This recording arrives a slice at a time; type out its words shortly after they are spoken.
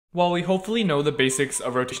While we hopefully know the basics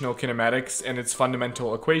of rotational kinematics and its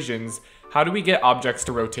fundamental equations, how do we get objects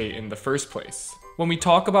to rotate in the first place? When we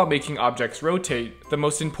talk about making objects rotate, the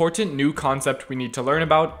most important new concept we need to learn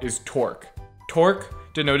about is torque. Torque,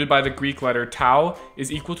 denoted by the Greek letter tau,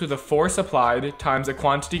 is equal to the force applied times a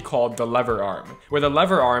quantity called the lever arm, where the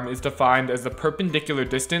lever arm is defined as the perpendicular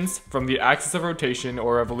distance from the axis of rotation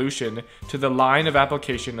or revolution to the line of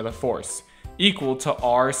application of the force, equal to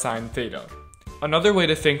r sine theta. Another way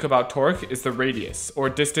to think about torque is the radius, or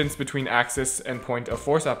distance between axis and point of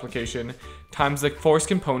force application, times the force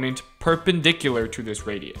component perpendicular to this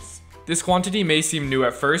radius. This quantity may seem new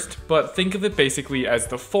at first, but think of it basically as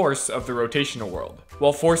the force of the rotational world.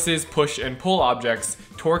 While forces push and pull objects,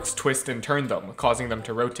 torques twist and turn them, causing them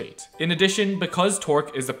to rotate. In addition, because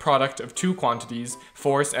torque is the product of two quantities,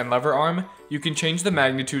 force and lever arm, you can change the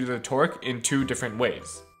magnitude of the torque in two different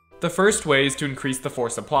ways. The first way is to increase the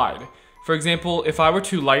force applied. For example, if I were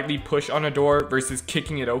to lightly push on a door versus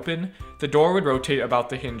kicking it open, the door would rotate about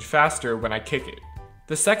the hinge faster when I kick it.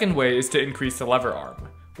 The second way is to increase the lever arm.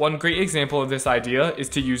 One great example of this idea is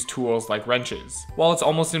to use tools like wrenches. While it's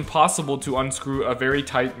almost impossible to unscrew a very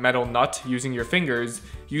tight metal nut using your fingers,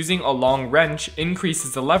 using a long wrench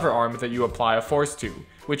increases the lever arm that you apply a force to,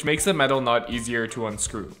 which makes the metal nut easier to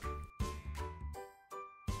unscrew.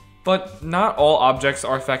 But not all objects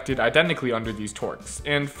are affected identically under these torques,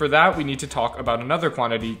 and for that we need to talk about another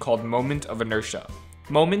quantity called moment of inertia.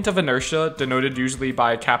 Moment of inertia, denoted usually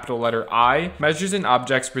by a capital letter I, measures an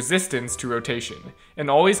object's resistance to rotation, and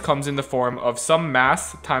always comes in the form of some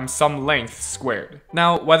mass times some length squared.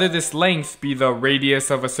 Now, whether this length be the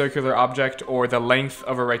radius of a circular object or the length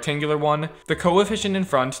of a rectangular one, the coefficient in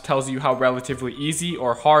front tells you how relatively easy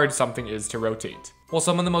or hard something is to rotate. While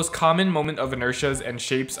some of the most common moment of inertias and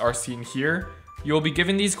shapes are seen here, you will be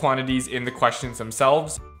given these quantities in the questions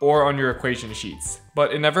themselves or on your equation sheets,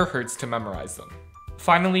 but it never hurts to memorize them.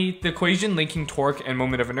 Finally, the equation linking torque and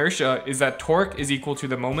moment of inertia is that torque is equal to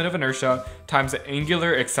the moment of inertia times the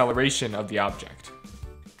angular acceleration of the object.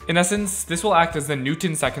 In essence, this will act as the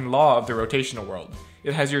Newton's second law of the rotational world.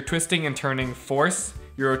 It has your twisting and turning force,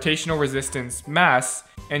 your rotational resistance mass,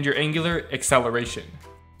 and your angular acceleration.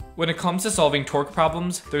 When it comes to solving torque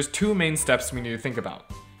problems, there's two main steps we need to think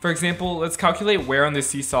about. For example, let's calculate where on the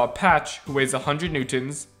seesaw Patch, who weighs 100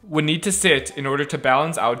 newtons, would need to sit in order to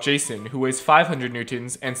balance out Jason, who weighs 500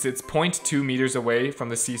 newtons and sits 0.2 meters away from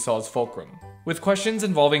the seesaw's fulcrum. With questions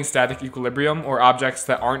involving static equilibrium or objects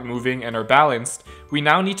that aren't moving and are balanced, we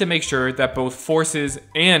now need to make sure that both forces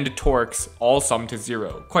and torques all sum to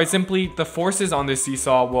zero. Quite simply, the forces on this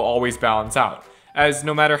seesaw will always balance out, as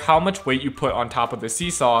no matter how much weight you put on top of the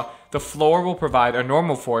seesaw, the floor will provide a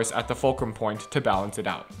normal force at the fulcrum point to balance it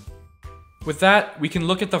out. With that, we can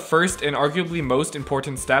look at the first and arguably most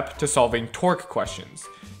important step to solving torque questions,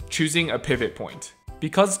 choosing a pivot point.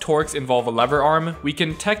 Because torques involve a lever arm, we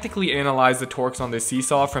can technically analyze the torques on the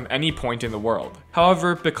seesaw from any point in the world.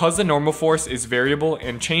 However, because the normal force is variable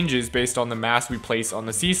and changes based on the mass we place on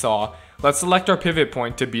the seesaw, let's select our pivot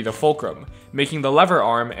point to be the fulcrum, making the lever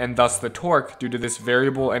arm and thus the torque due to this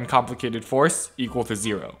variable and complicated force equal to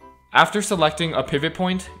 0. After selecting a pivot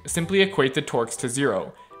point, simply equate the torques to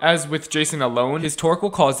 0. As with Jason alone, his torque will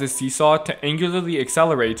cause this seesaw to angularly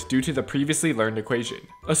accelerate due to the previously learned equation.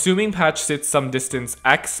 Assuming Patch sits some distance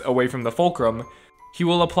x away from the fulcrum, he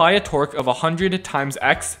will apply a torque of 100 times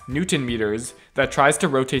x Newton meters that tries to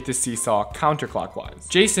rotate the seesaw counterclockwise.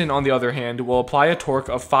 Jason, on the other hand, will apply a torque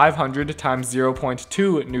of 500 times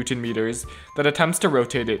 0.2 Newton meters that attempts to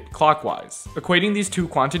rotate it clockwise. Equating these two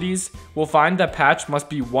quantities, we'll find that Patch must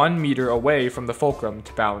be 1 meter away from the fulcrum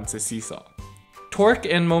to balance the seesaw. Torque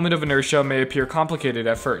and moment of inertia may appear complicated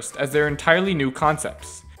at first, as they're entirely new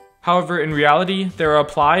concepts. However, in reality, they are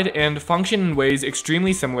applied and function in ways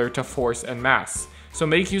extremely similar to force and mass, so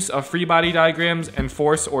make use of free body diagrams and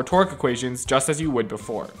force or torque equations just as you would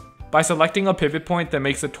before. By selecting a pivot point that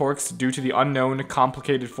makes the torques due to the unknown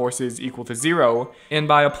complicated forces equal to 0, and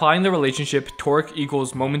by applying the relationship torque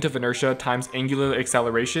equals moment of inertia times angular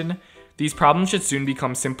acceleration, these problems should soon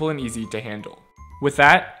become simple and easy to handle. With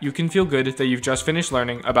that, you can feel good that you've just finished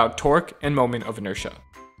learning about torque and moment of inertia.